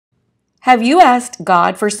Have you asked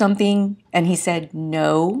God for something and He said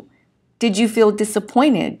no? Did you feel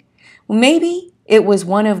disappointed? Well, maybe it was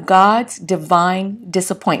one of God's divine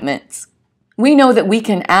disappointments. We know that we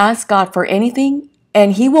can ask God for anything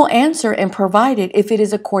and He will answer and provide it if it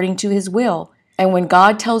is according to His will. And when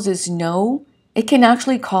God tells us no, it can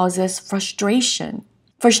actually cause us frustration.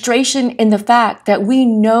 Frustration in the fact that we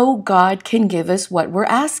know God can give us what we're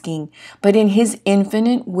asking, but in His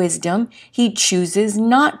infinite wisdom, He chooses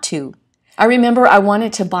not to. I remember I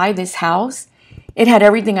wanted to buy this house. It had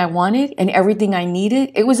everything I wanted and everything I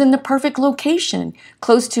needed. It was in the perfect location,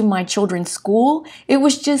 close to my children's school. It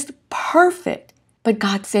was just perfect. But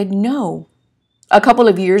God said no. A couple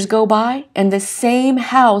of years go by and the same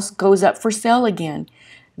house goes up for sale again.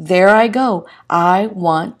 There I go. I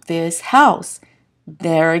want this house.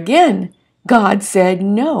 There again, God said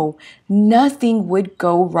no. Nothing would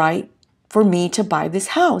go right for me to buy this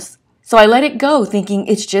house. So I let it go, thinking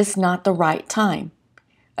it's just not the right time.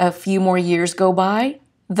 A few more years go by.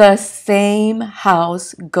 The same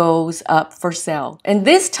house goes up for sale. And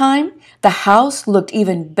this time, the house looked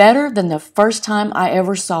even better than the first time I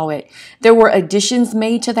ever saw it. There were additions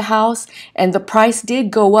made to the house, and the price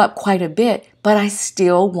did go up quite a bit, but I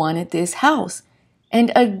still wanted this house.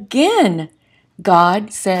 And again,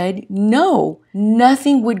 God said no.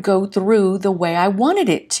 Nothing would go through the way I wanted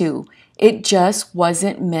it to. It just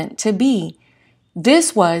wasn't meant to be.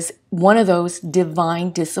 This was one of those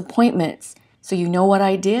divine disappointments. So you know what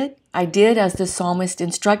I did? I did as the psalmist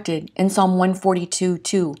instructed in Psalm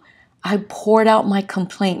 142:2. I poured out my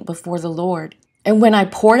complaint before the Lord. And when I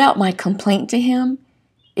poured out my complaint to Him,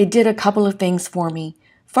 it did a couple of things for me.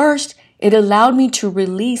 First, it allowed me to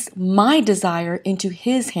release my desire into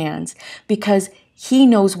His hands because He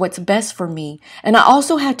knows what's best for me. And I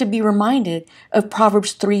also had to be reminded of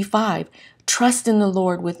Proverbs 3:5. Trust in the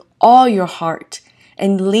Lord with all your heart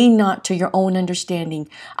and lean not to your own understanding.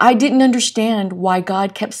 I didn't understand why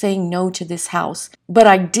God kept saying no to this house, but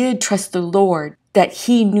I did trust the Lord that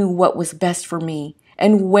He knew what was best for me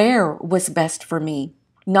and where was best for me.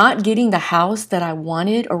 Not getting the house that I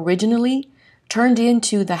wanted originally turned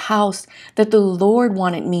into the house that the Lord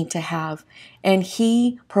wanted me to have, and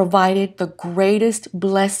He provided the greatest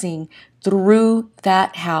blessing through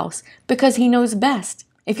that house because He knows best.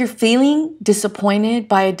 If you're feeling disappointed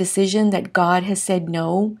by a decision that God has said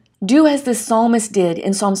no, do as the psalmist did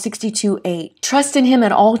in Psalm 62:8. Trust in Him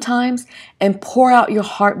at all times and pour out your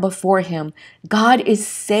heart before Him. God is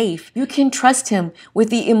safe. You can trust Him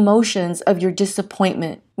with the emotions of your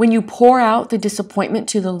disappointment. When you pour out the disappointment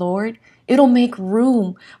to the Lord, it'll make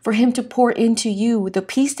room for Him to pour into you the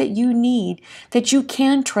peace that you need, that you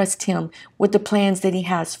can trust Him with the plans that He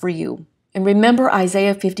has for you. And remember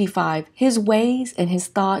Isaiah 55, His ways and His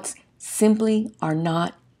thoughts simply are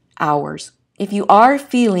not ours. If you are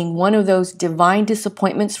feeling one of those divine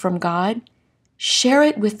disappointments from God, share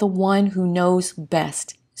it with the one who knows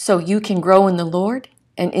best so you can grow in the Lord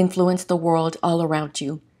and influence the world all around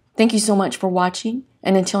you. Thank you so much for watching,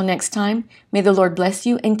 and until next time, may the Lord bless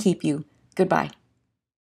you and keep you. Goodbye.